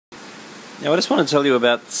Now I just want to tell you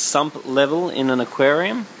about sump level in an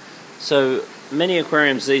aquarium. So many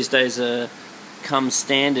aquariums these days come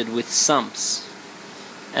standard with sumps,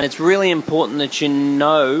 and it's really important that you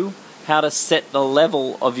know how to set the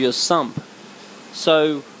level of your sump.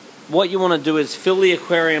 So what you want to do is fill the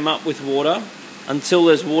aquarium up with water until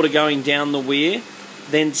there's water going down the weir,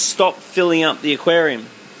 then stop filling up the aquarium.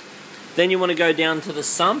 Then you want to go down to the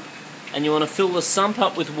sump and you want to fill the sump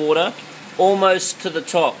up with water almost to the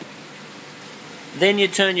top. Then you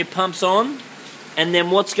turn your pumps on, and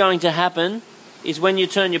then what's going to happen is when you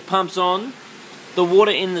turn your pumps on, the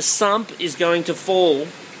water in the sump is going to fall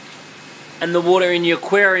and the water in your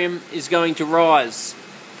aquarium is going to rise,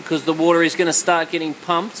 because the water is going to start getting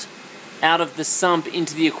pumped out of the sump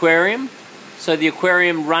into the aquarium. So the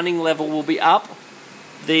aquarium running level will be up,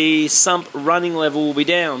 the sump running level will be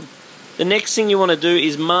down. The next thing you want to do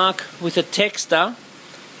is mark with a texter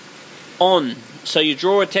on. So you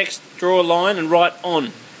draw a line and write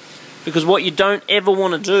on, because what you don't ever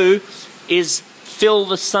want to do is fill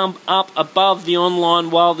the sump up above the on line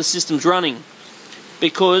while the system's running,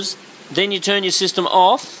 because then you turn your system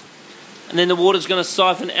off and then the water's going to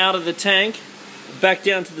siphon out of the tank back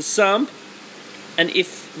down to the sump, and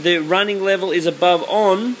if the running level is above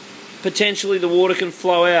on, potentially the water can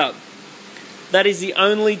flow out. That is the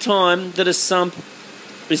only time that a sump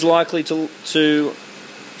is likely to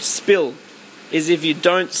spill, is if you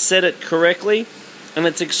don't set it correctly, and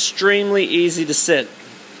it's extremely easy to set.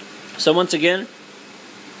 So once again,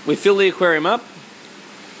 we fill the aquarium up,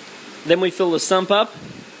 then we fill the sump up,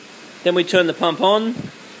 then we turn the pump on,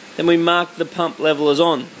 then we mark the pump level as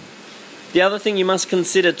on. The other thing you must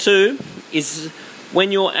consider too is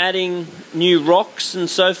when you're adding new rocks and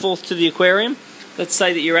so forth to the aquarium, let's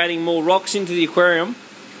say that you're adding more rocks into the aquarium,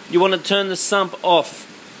 you want to turn the sump off.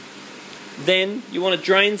 Then you want to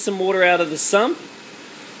drain some water out of the sump,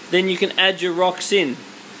 then you can add your rocks in.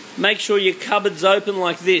 Make sure your cupboard's open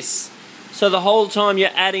like this, so the whole time you're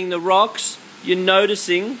adding the rocks, you're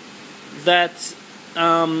noticing that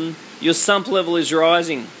your sump level is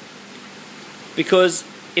rising. Because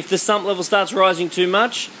if the sump level starts rising too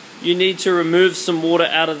much, you need to remove some water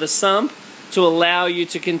out of the sump to allow you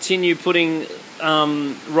to continue putting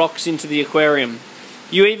rocks into the aquarium.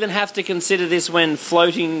 You even have to consider this when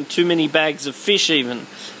floating too many bags of fish even.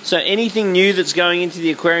 So anything new that's going into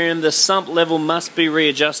the aquarium, the sump level must be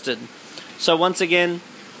readjusted. So once again,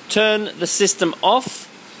 turn the system off,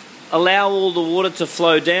 allow all the water to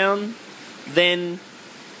flow down, then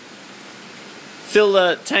fill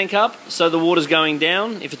the tank up so the water's going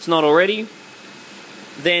down if it's not already.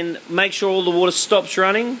 Then make sure all the water stops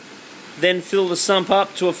running, then fill the sump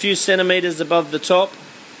up to a few centimeters above the top,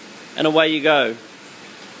 and away you go.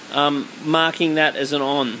 Marking that as an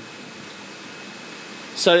on.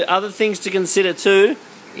 So other things to consider too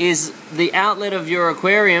is the outlet of your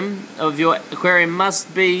aquarium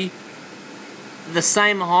must be the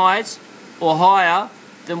same height or higher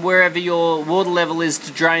than wherever your water level is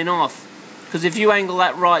to drain off. Because if you angle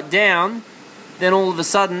that right down, then all of a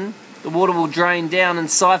sudden the water will drain down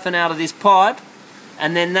and siphon out of this pipe,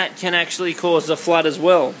 and then that can actually cause a flood as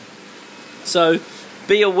well. So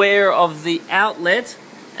be aware of the outlet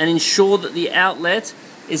and ensure that the outlet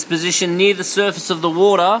is positioned near the surface of the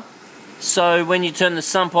water, so when you turn the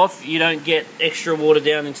sump off you don't get extra water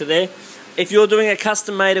down into there. If you're doing a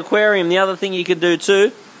custom made aquarium, the other thing you could do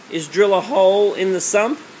too is drill a hole in the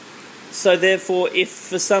sump, so therefore if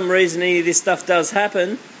for some reason any of this stuff does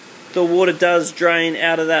happen, the water does drain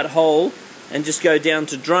out of that hole and just go down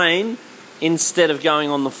to drain instead of going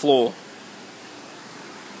on the floor.